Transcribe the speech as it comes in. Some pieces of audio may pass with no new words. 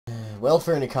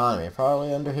welfare and economy,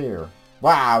 probably under here.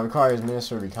 Wow, requires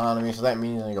Minister of Economy, so that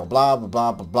means I go blah blah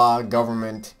blah blah blah,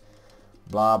 government,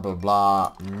 blah blah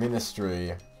blah,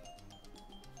 ministry.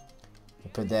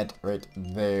 Put that right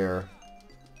there.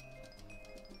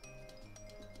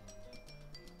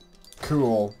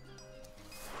 Cool.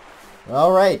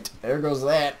 Alright, there goes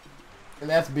that. And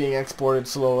that's being exported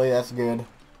slowly, that's good.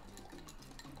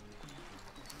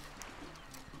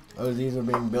 Oh, these are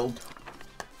being built.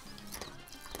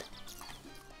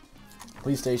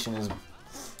 Police station has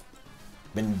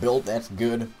been built, that's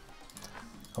good.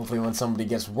 Hopefully when somebody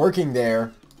gets working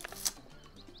there.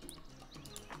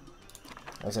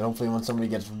 I said hopefully when somebody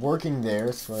gets working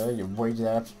there, so you wage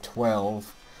that up to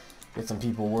 12. Get some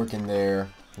people working there.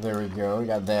 There we go, we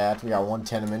got that. We got one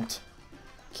tenement.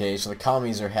 Okay, so the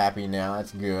commies are happy now,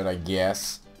 that's good, I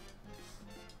guess.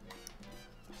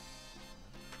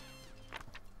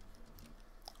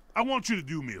 I want you to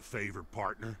do me a favor,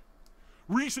 partner.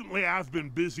 Recently, I've been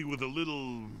busy with a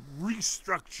little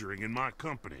restructuring in my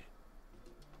company.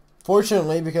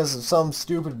 Fortunately, because of some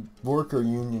stupid worker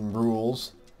union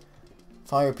rules,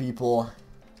 fire people,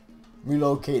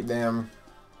 relocate them.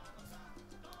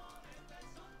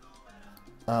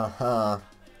 Uh-huh.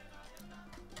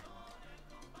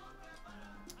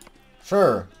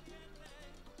 Sure.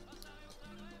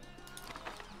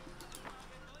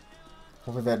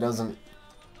 Hopefully that doesn't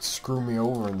screw me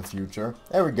over in the future.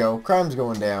 There we go. Crime's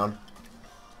going down.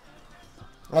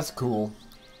 That's cool.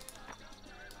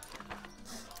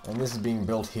 And this is being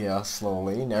built here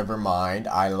slowly. Never mind.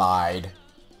 I lied.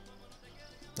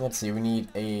 Let's see. We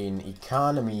need an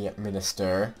economy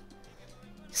minister.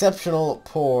 Exceptional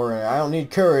poor. I don't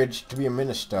need courage to be a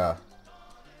minister.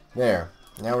 There.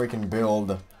 Now we can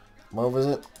build... What was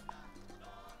it?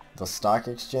 The stock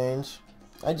exchange?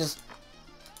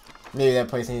 Maybe that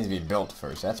place needs to be built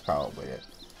first. That's probably it.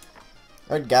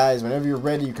 Alright guys, whenever you're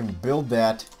ready you can build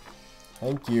that.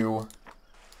 Thank you.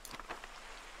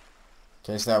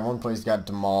 Okay, so that one place got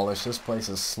demolished. This place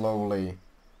is slowly...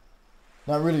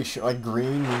 Not really sure. Like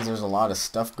green means there's a lot of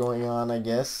stuff going on, I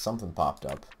guess. Something popped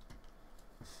up.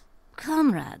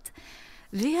 Comrade,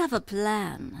 we have a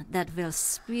plan that will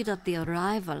speed up the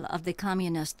arrival of the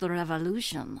communist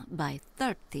revolution by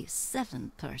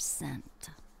 37%.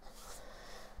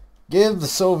 Give the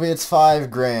Soviets 5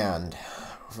 grand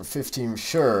for 15.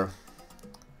 Sure.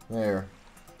 There.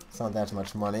 It's not that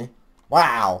much money.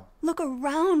 Wow. Look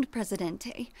around,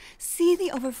 Presidente. See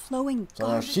the overflowing So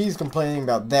now garbage. she's complaining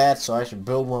about that, so I should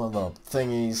build one of the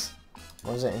thingies.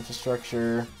 What is that?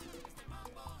 Infrastructure.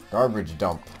 Garbage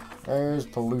dump. There's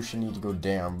pollution need to go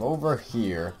down. But over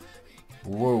here.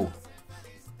 Whoa.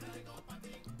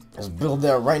 Let's build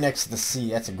that right next to the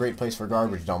sea. That's a great place for a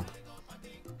garbage dump.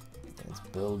 Let's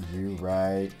build you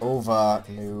right over.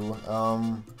 New.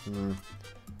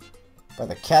 By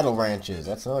the cattle ranches.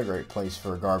 That's another great place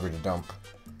for a garbage dump.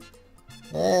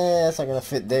 That's not gonna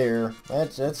fit there.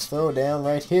 Let's throw it down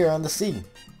right here on the sea.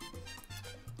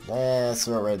 Let's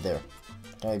throw it right there.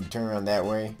 Can I turn around that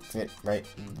way? Fit right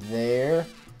there.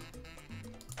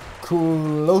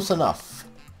 Close enough.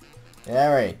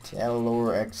 Alright, that'll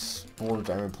lower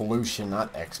pollution,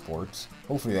 not exports.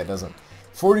 Hopefully that doesn't.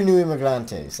 40 new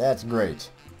immigrantes, that's great.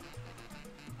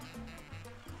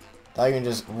 Thought you can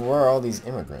just, where are all these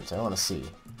immigrants? I want to see.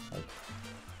 Like,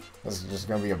 this is just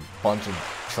gonna be a bunch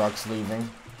of trucks leaving.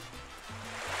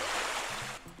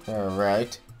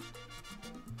 Alright.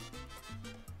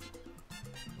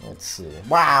 Let's see.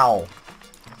 Wow!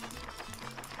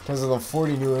 Because of the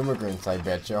 40 new immigrants, I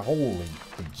betcha. Holy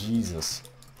Jesus.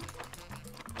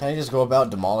 Can I just go about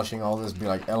demolishing all this? Be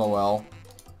like, LOL.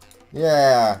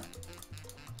 Yeah.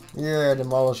 Yeah,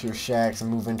 demolish your shacks and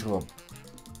move into a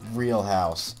real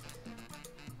house.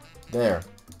 There.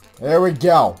 There we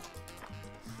go.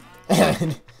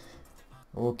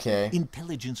 Okay.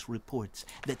 Intelligence reports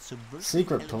that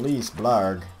Secret police,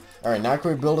 blarg. Alright, now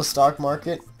can we build a stock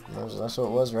market? That's what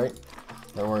it was, right?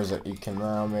 Now where is it?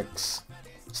 Economics.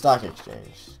 Stock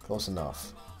exchange. Close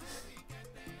enough.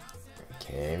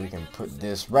 Okay, we can put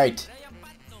this right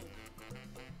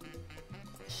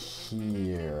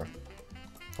here.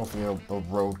 Hopefully a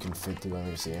road can fit through. Let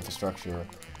me see. Infrastructure.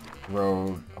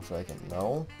 Road. Hopefully I can...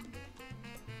 No.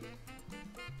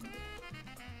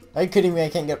 Are you kidding me? I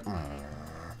can't get...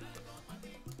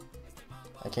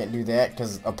 I can't do that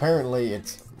because apparently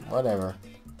it's... Whatever.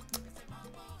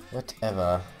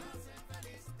 Whatever.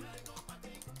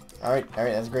 Alright,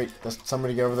 that's great. Let's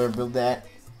somebody go over there and build that.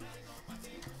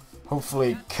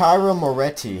 Hopefully, Kyra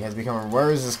Moretti has become... Where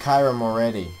is this Kyra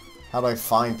Moretti? How do I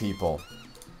find people?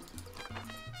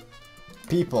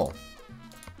 People.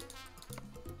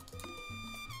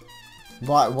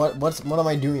 What am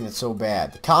I doing that's so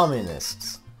bad? The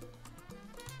communists.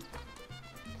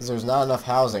 Because there's not enough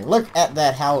housing. Look at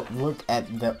that house. Look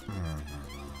at the...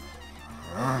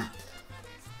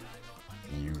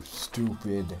 You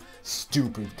stupid,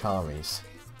 stupid commies.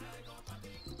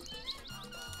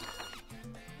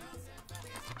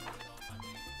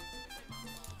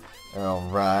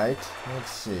 Alright, let's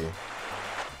see.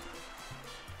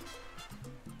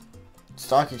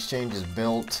 Stock exchange is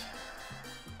built.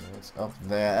 It's up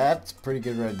there. That's pretty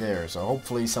good right there. So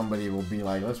hopefully somebody will be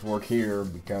like, let's work here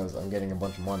because I'm getting a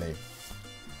bunch of money.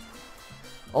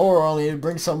 Or I'll need to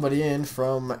bring somebody in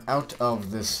from out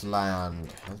of this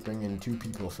land. Let's bring in 2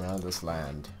 people from out of this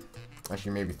land.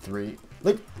 Actually, maybe 3.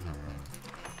 Look!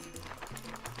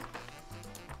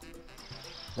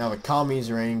 Now the commies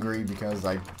are angry because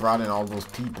I brought in all those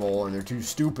people and they're too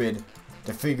stupid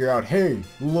to figure out, hey,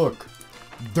 look!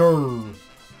 Durr!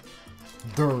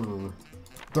 Durr!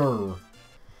 Durr!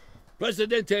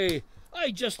 Presidente,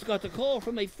 I just got a call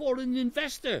from a foreign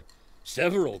investor.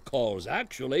 Several calls,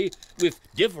 actually, with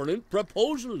different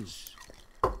proposals.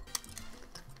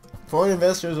 Foreign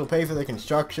investors will pay for the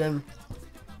construction.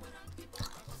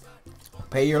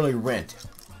 Pay yearly rent.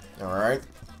 Alright.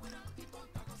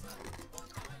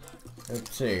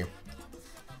 Let's see.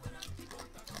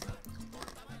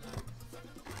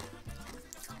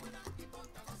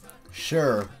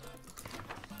 Sure.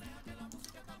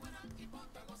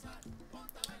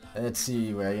 Let's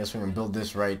see. Well, I guess we're gonna build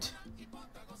this right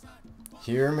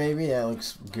here, maybe? That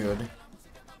looks good.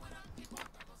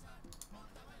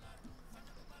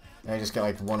 I just got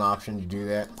like one option to do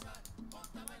that.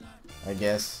 I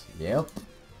guess. Yep.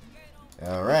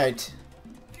 Alright.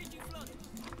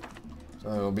 So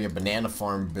there'll be a banana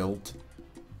farm built.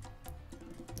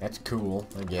 That's cool,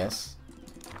 I guess.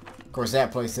 Of course,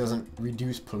 that place doesn't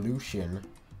reduce pollution.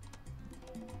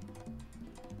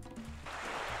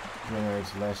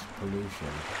 Generates less pollution.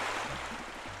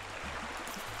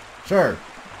 Sure.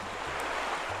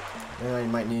 Then I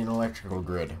might need an electrical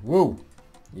grid. Woo!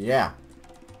 Yeah.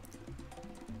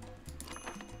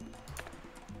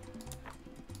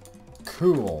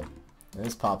 Cool. And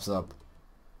this pops up.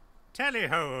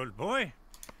 Tally-ho, old boy.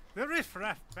 The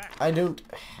riff-raff back. I don't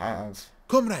have...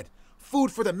 Comrade,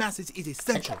 food for the masses is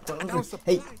essential.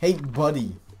 Hey,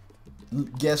 buddy.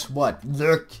 Guess what?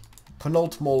 Look!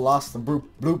 Penultimo lost the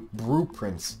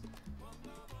blueprints.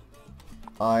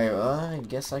 I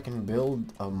guess I can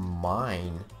build a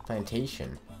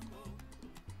plantation.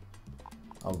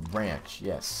 A ranch,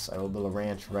 yes. I will build a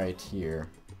ranch right here.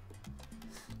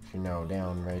 No,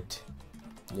 down right...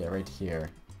 Yeah, right here.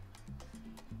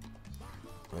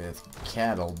 With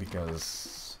cattle,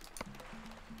 because...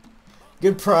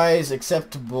 Good price,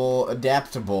 acceptable,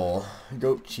 adaptable.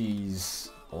 Goat cheese,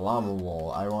 llama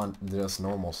wool. I want just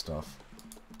normal stuff.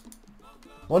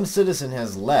 1 citizen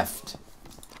has left.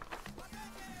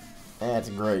 That's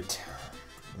great.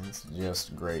 That's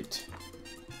just great.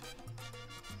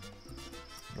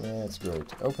 That's great.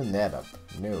 Open that up.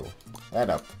 No. That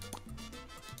up.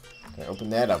 Okay, open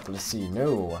that up. Let's see.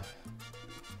 No.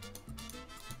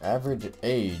 Average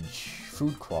age.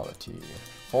 Food quality.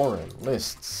 Foreign.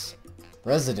 Lists.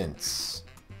 Residents.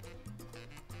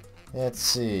 Let's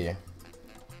see.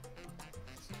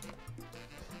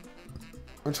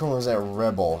 Which one was that?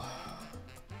 Rebel.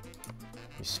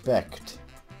 Respect.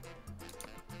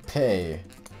 Pay.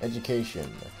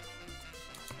 Education.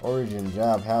 Origin,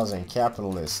 job, housing,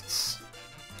 capitalists.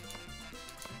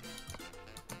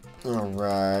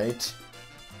 Alright.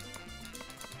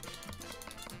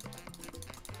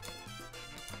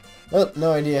 Well,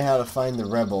 no idea how to find the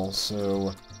rebel,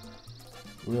 so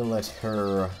we'll let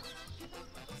her...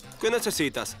 ¿Qué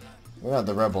necesitas? You're not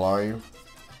the rebel, are you?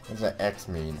 What does that X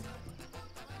mean?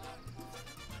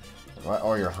 What?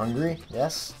 Oh, you're hungry?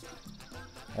 Yes?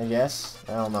 I guess?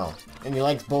 I don't know. And he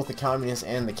likes both the communists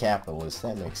and the capitalists.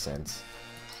 That makes sense.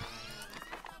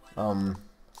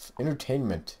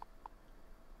 Entertainment.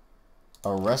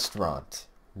 A restaurant.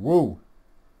 Woo!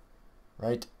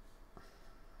 Right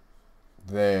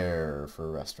there for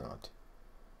a restaurant.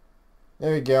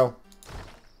 There we go.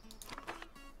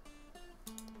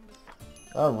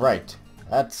 Alright.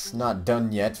 That's not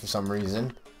done yet for some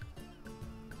reason.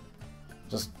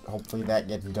 Just hopefully that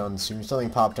gets done soon. Something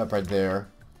popped up right there.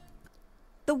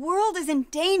 The world is in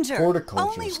danger.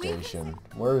 Horticulture station.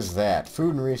 Where is that?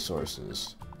 Food and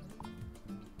resources.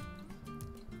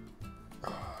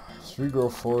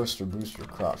 Regrow forest or boost your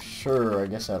crops. Sure, I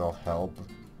guess that'll help.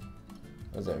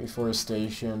 Is that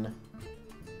reforestation?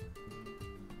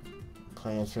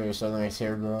 Plants for southern ice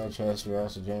hair grow, chest,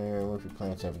 grass, January, work your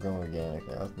plants have grown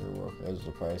organically. New work as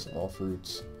the price of all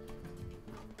fruits.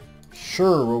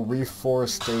 Sure, we'll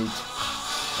reforestate.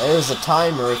 There's a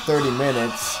timer at 30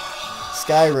 minutes.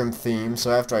 Skyrim theme,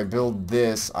 so after I build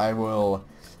this, I will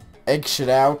exit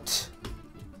out.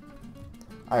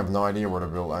 I have no idea where to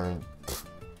build. I mean,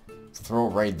 throw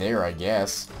it right there, I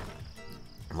guess.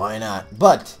 Why not?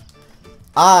 But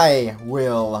I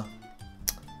will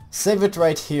save it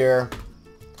right here.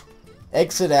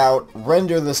 Exit out.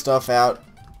 Render the stuff out.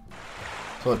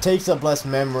 So it takes up less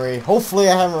memory. Hopefully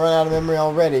I haven't run out of memory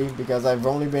already, because I've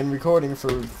only been recording for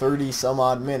 30 some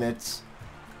odd minutes.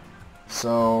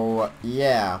 So,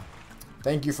 yeah.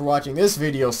 Thank you for watching this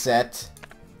video set.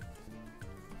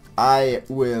 I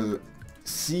will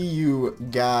see you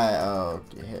guys.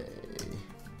 Okay.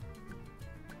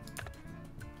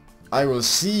 I will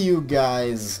see you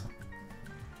guys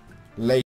later.